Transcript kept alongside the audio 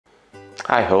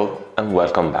Hi all and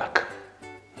welcome back.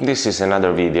 This is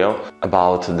another video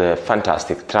about the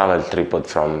fantastic travel tripod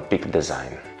from Peak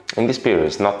Design. In this period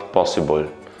it's not possible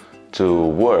to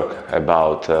work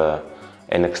about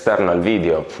an external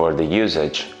video for the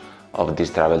usage of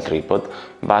this travel tripod,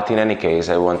 but in any case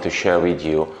I want to share with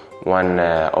you one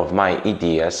of my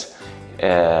ideas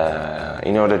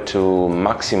in order to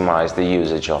maximize the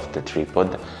usage of the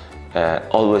tripod,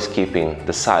 always keeping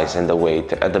the size and the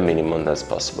weight at the minimum as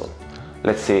possible.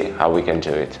 Let's see how we can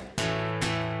do it.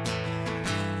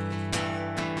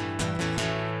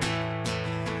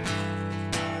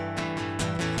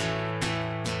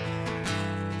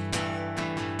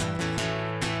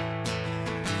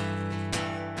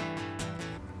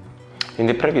 In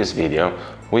the previous video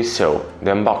we saw the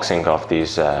unboxing of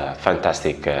this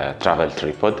fantastic travel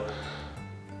tripod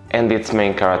and its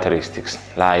main characteristics,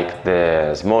 like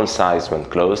the small size when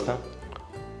closed,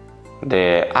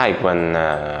 the height when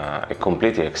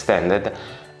completely extended,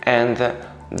 and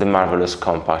the marvelous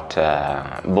compact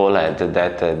ball head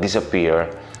that disappear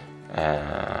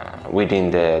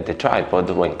within the tripod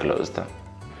when closed.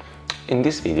 In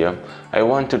this video I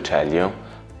want to tell you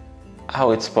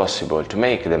how it's possible to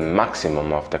make the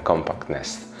maximum of the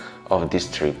compactness of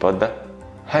this tripod,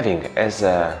 having as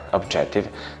an objective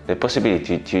the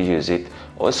possibility to use it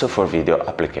also for video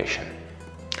application.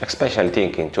 Especially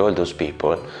thinking to all those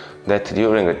people that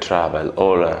during a travel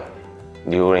or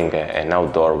during an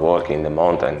outdoor walk in the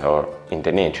mountain or in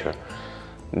the nature,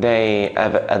 they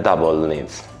have a double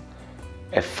needs: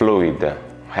 a fluid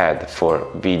head for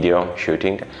video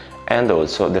shooting and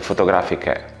also the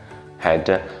photographic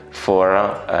head for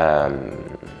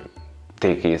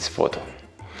taking its photo.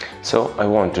 So I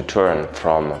want to turn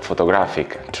from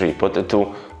photographic tripod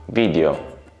to video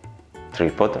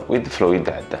tripod with fluid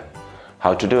head.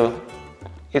 How to do?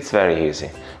 It's very easy.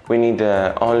 We need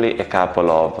only a couple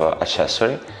of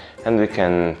accessories and we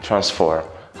can transform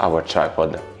our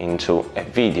tripod into a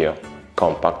video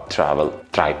compact travel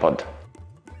tripod.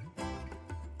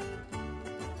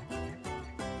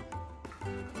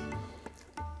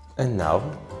 And now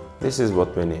this is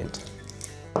what we need: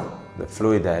 the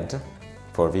fluid head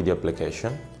for video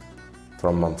application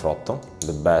from Manfrotto,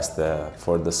 the best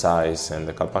for the size and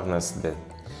the compactness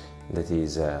that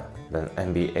is the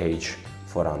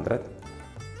MVH400,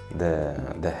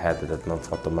 the head that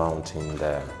Manfrotto mounts in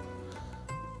the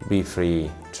B3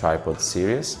 tripod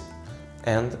series,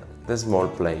 and the small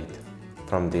plate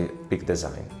from the Peak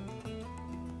Design.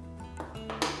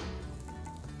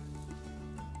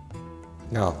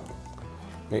 Now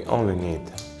we only need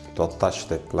to attach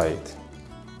the plate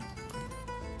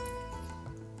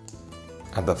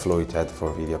at the fluid head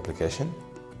for video application,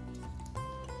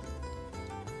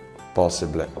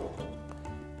 possibly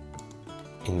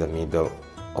in the middle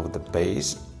of the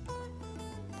base,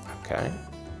 okay,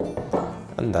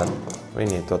 and then we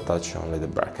need to attach only the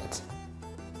bracket.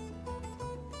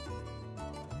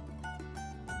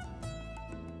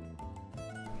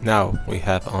 Now we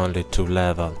have only to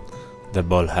level the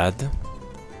ball head,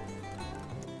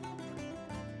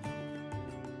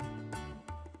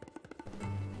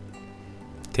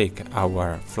 take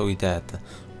our fluid head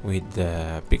with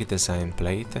the Peak Design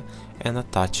plate and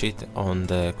attach it on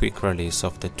the quick release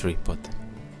of the tripod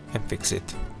and fix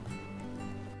it.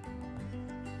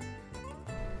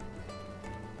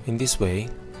 In this way,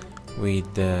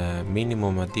 with the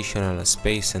minimum additional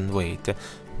space and weight,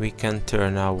 we can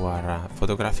turn our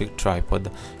photographic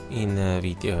tripod in a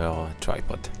video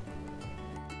tripod.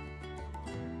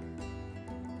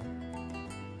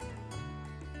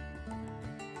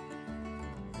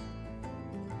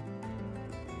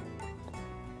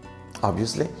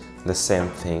 Obviously, the same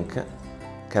thing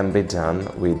can be done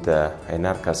with an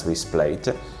arca-swiss plate,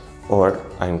 or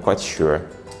I'm quite sure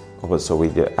also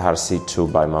with the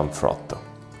RC2 by Manfrotto.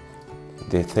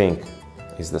 The thing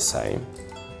is the same.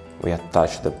 We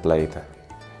attach the plate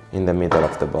in the middle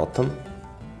of the bottom,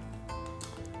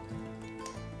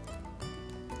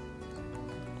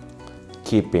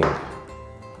 keeping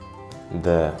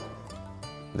the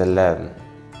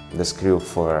screw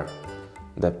for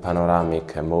the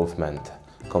panoramic movement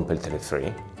completely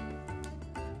free.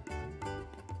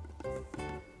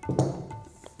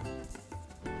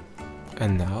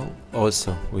 And now,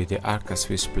 also with the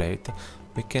arca-swiss plate,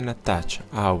 we can attach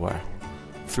our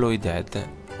fluid head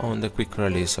on the quick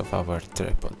release of our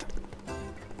tripod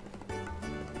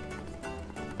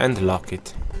and lock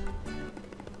it,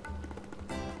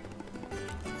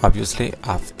 obviously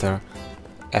after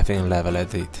having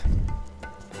leveled it.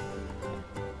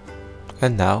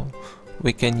 And now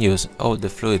we can use all the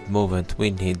fluid movement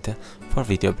we need for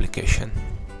video application.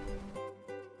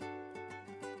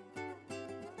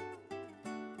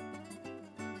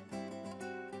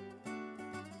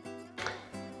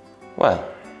 Well,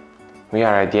 we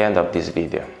are at the end of this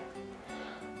video.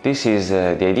 This is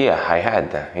the idea I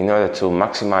had in order to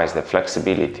maximize the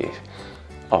flexibility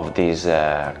of this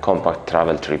compact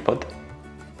travel tripod.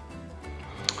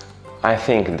 I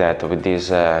think that with these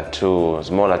two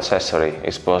small accessories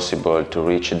it's possible to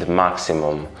reach the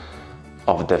maximum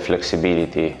of the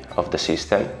flexibility of the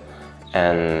system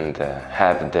and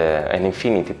have an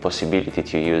infinite possibility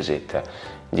to use it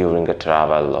during a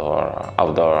travel or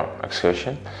outdoor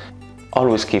excursion,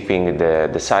 always keeping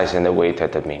the size and the weight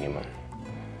at a minimum.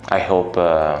 I hope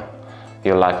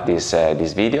you like this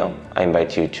video. I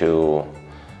invite you to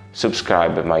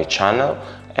subscribe my channel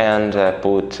and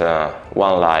put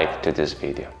one like to this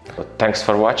video. Thanks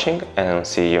for watching and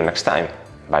see you next time.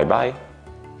 Bye bye.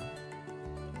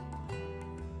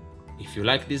 If you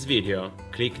like this video,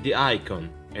 click the icon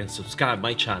and subscribe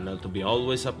my channel to be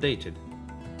always updated.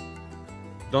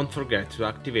 Don't forget to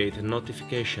activate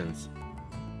notifications.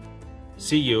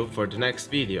 See you for the next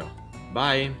video.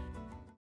 Bye!